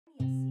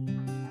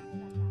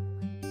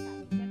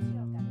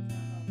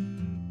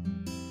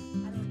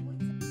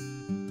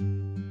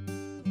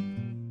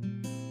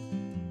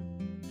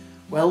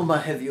Wel,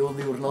 mae heddiw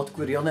ddiwrnod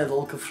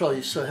gwirioneddol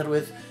gyffroes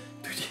oherwydd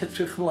dwi wedi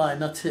edrych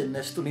ymlaen at hyn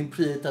nes dwi'n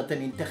pryd a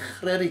dyn ni'n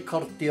dechrau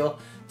recordio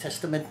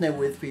testament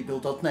newydd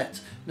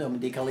Beibl.net. Mae o'n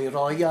mynd i cael ei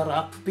roi ar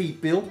Ap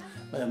Beibl,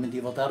 mae o'n mynd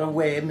i fod ar y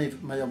we,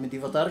 mae o'n mynd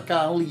i fod ar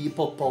gael i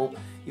bobl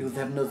i'w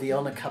ddefnyddio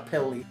yn y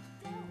capeli.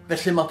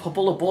 Felly mae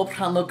pobl o bob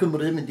rhan o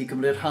Gymru mynd i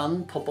gymryd rhan,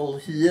 pobl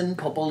hŷn,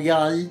 pobl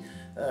iau,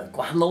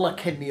 gwahanol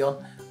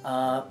acenion,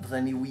 a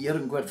byddai ni wir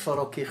yn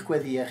gwerthfawrogi'ch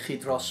gweddiau chi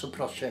dros y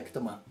brosiect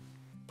yma.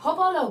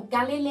 Pobl o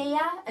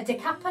Galilea, y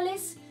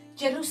Decapolis,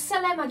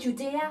 Jerusalem a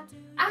Judea,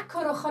 ac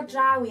o'r ochr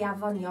draw i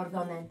afon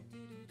Iorddonen.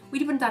 Wi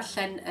wedi bod yn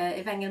darllen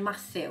Efengyl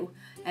Matthew,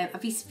 a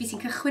fi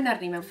sy'n cychwyn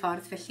arni mewn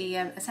ffordd, felly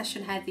y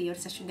sesiwn heddi o'r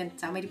sesiwn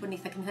gyntaf, mae wedi bod yn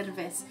eitha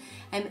cynhyrfus.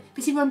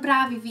 Be sy'n bod yn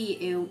braf i fi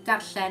yw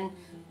darllen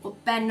o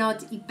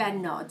benod i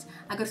benod,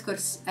 ac wrth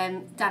gwrs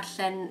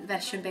darllen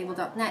fersiwn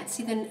Beibl.net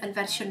sydd yn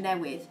fersiwn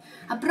newydd.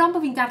 A bron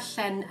bod fi'n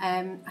darllen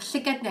a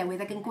llygad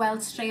newydd ac yn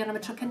gweld straeon am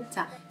y tro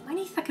cyntaf,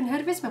 mae'n eitha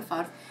cynhyrfus mewn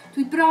ffordd.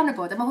 Dwi bron o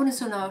bod, a mae hwn yn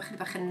sôn o chydig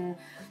bach yn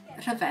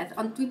rhyfedd,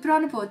 ond dwi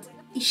bron o bod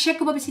eisiau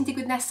gwybod beth sy'n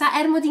digwydd nesaf,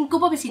 mod i'n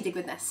gwybod beth sy'n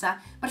digwydd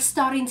nesaf, mae'r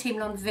stori'n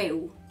teimlo'n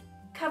fyw.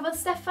 Cafodd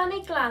Steffan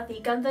ei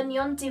gladdu gan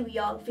ddynion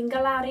diwiol fi'n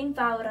galaru'n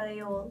fawr ar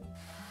ei ôl.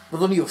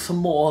 Byddwn ni wrth y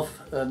modd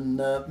yn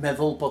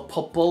meddwl bod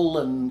pobl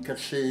yn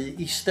gallu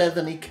eistedd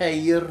yn eu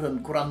ceir, yn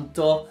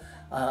gwrando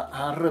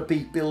ar y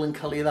Beibl yn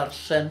cael ei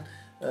ddarllen,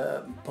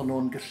 bod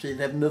nhw'n gallu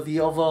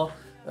ddefnyddio fo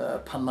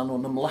pan maen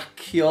nhw'n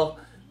ymlacio,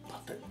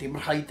 dim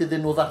rhaid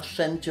iddyn nhw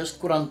ddarllen, just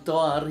gwrando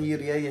ar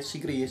eiriau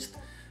Iesu Grist.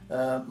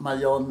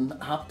 Mae o'n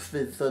ap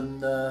fydd yn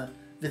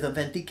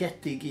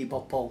fendigedig i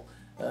bobl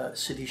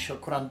sydd eisiau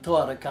gwrando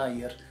ar y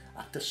gair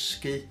a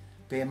dysgu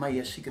be mae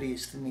Iesu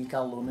Grist yn ei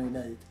galw nhw i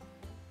wneud.